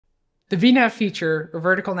The VNAV feature, or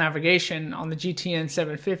vertical navigation, on the GTN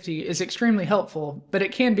 750 is extremely helpful, but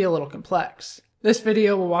it can be a little complex. This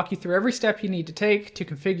video will walk you through every step you need to take to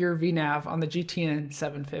configure VNAV on the GTN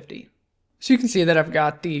 750. So you can see that I've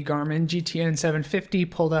got the Garmin GTN 750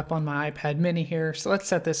 pulled up on my iPad mini here, so let's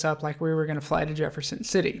set this up like we were going to fly to Jefferson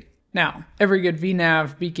City. Now, every good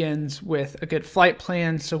VNAV begins with a good flight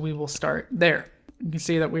plan, so we will start there. You can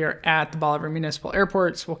see that we are at the Bolivar Municipal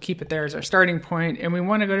Airports. We'll keep it there as our starting point, and we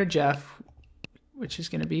want to go to Jeff, which is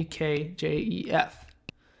going to be KJEF.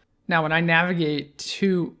 Now, when I navigate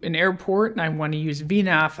to an airport and I want to use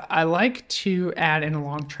VNAV, I like to add in a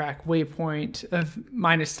long track waypoint of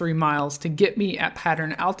 -3 miles to get me at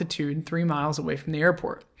pattern altitude 3 miles away from the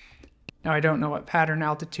airport. Now, I don't know what pattern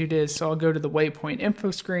altitude is, so I'll go to the waypoint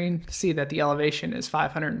info screen, see that the elevation is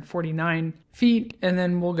 549 feet, and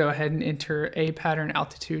then we'll go ahead and enter a pattern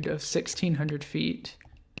altitude of 1,600 feet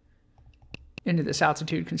into this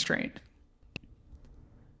altitude constraint.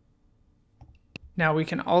 Now we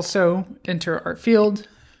can also enter our field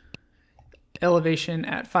elevation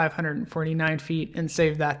at 549 feet and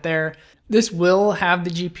save that there. This will have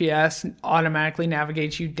the GPS automatically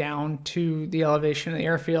navigate you down to the elevation of the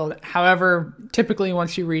airfield. However, typically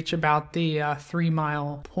once you reach about the 3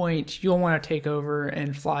 mile point, you'll want to take over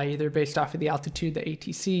and fly either based off of the altitude the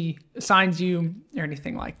ATC assigns you or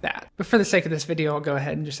anything like that. But for the sake of this video, I'll go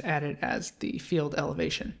ahead and just add it as the field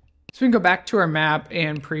elevation. So we can go back to our map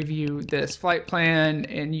and preview this flight plan,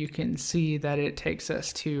 and you can see that it takes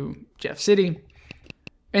us to Jeff City,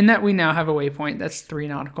 and that we now have a waypoint that's 3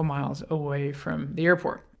 nautical miles away from the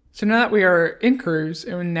airport. So now that we are in cruise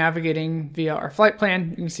and navigating via our flight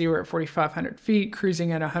plan, you can see we're at 4,500 feet,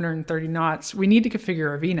 cruising at 130 knots. We need to configure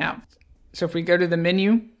our VNAV. So if we go to the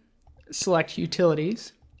menu, select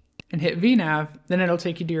Utilities, and hit VNAV, then it'll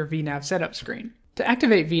take you to your VNAV setup screen. To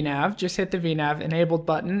activate VNAV, just hit the VNAV Enabled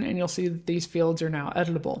button and you'll see that these fields are now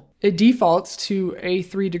editable. It defaults to a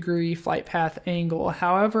 3-degree flight path angle.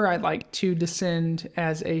 However, I like to descend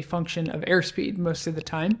as a function of airspeed most of the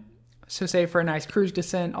time. So say for a nice cruise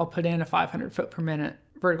descent, I'll put in a 500 foot per minute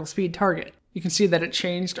vertical speed target. You can see that it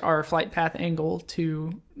changed our flight path angle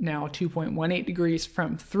to now 2.18 degrees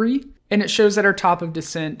from 3, and it shows that our top of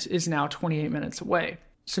descent is now 28 minutes away.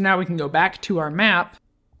 So now we can go back to our map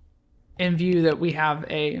and view that we have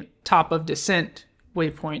a top of descent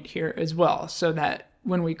waypoint here as well, so that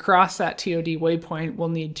when we cross that TOD waypoint, we'll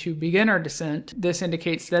need to begin our descent. This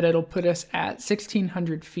indicates that it'll put us at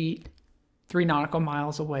 1,600 feet, 3 nautical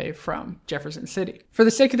miles away from Jefferson City. For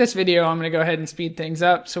the sake of this video, I'm going to go ahead and speed things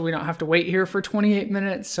up so we don't have to wait here for 28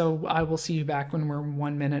 minutes, so I will see you back when we're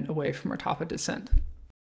 1 minute away from our top of descent.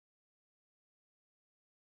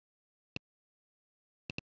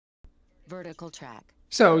 Vertical track.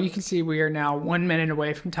 So you can see we are now 1 minute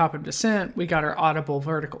away from top of descent. We got our audible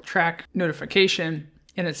vertical track notification,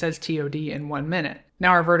 and it says TOD in 1 minute.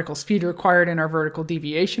 Now our vertical speed required and our vertical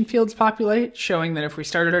deviation fields populate, showing that if we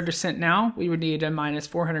started our descent now, we would need a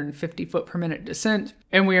 -450 foot per minute descent,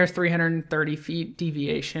 and we are 330 feet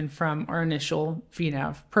deviation from our initial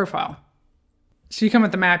VNAV profile. So you come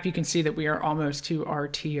at the map, you can see that we are almost to our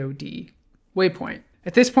TOD waypoint.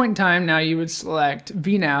 At this point in time, now you would select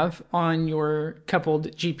VNAV on your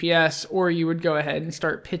coupled GPS, or you would go ahead and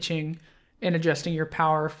start pitching and adjusting your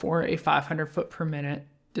power for a 500 foot per minute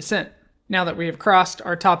descent. Now that we have crossed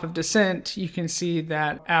our top of descent, you can see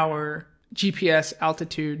that our GPS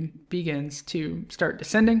altitude begins to start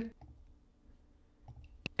descending.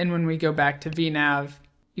 And when we go back to VNAV,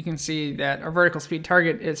 you can see that our vertical speed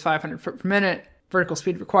target is 500 foot per minute. Vertical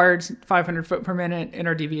speed required is 500 foot per minute, and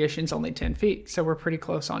our deviation is only 10 feet, so we're pretty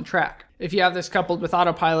close on track. If you have this coupled with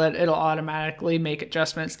autopilot, it'll automatically make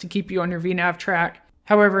adjustments to keep you on your VNAV track.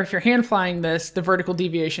 However, if you're hand flying this, the vertical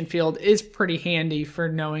deviation field is pretty handy for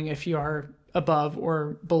knowing if you are above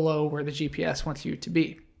or below where the GPS wants you to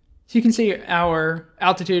be. So you can see our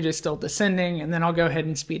altitude is still descending, and then I'll go ahead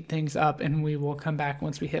and speed things up, and we will come back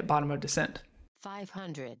once we hit bottom of descent.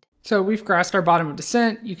 500. So we've crossed our bottom of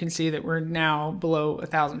descent. You can see that we're now below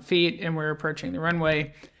 1,000 feet and we're approaching the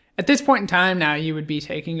runway. At this point in time now, you would be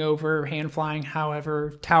taking over hand flying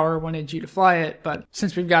however Tower wanted you to fly it, but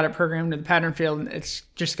since we've got it programmed to the pattern field, it's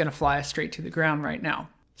just going to fly us straight to the ground right now.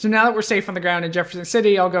 So now that we're safe on the ground in Jefferson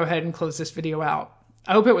City, I'll go ahead and close this video out.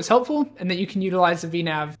 I hope it was helpful and that you can utilize the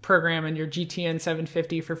VNAV program in your GTN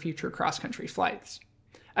 750 for future cross-country flights.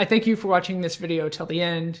 I thank you for watching this video till the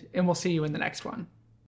end, and we'll see you in the next one.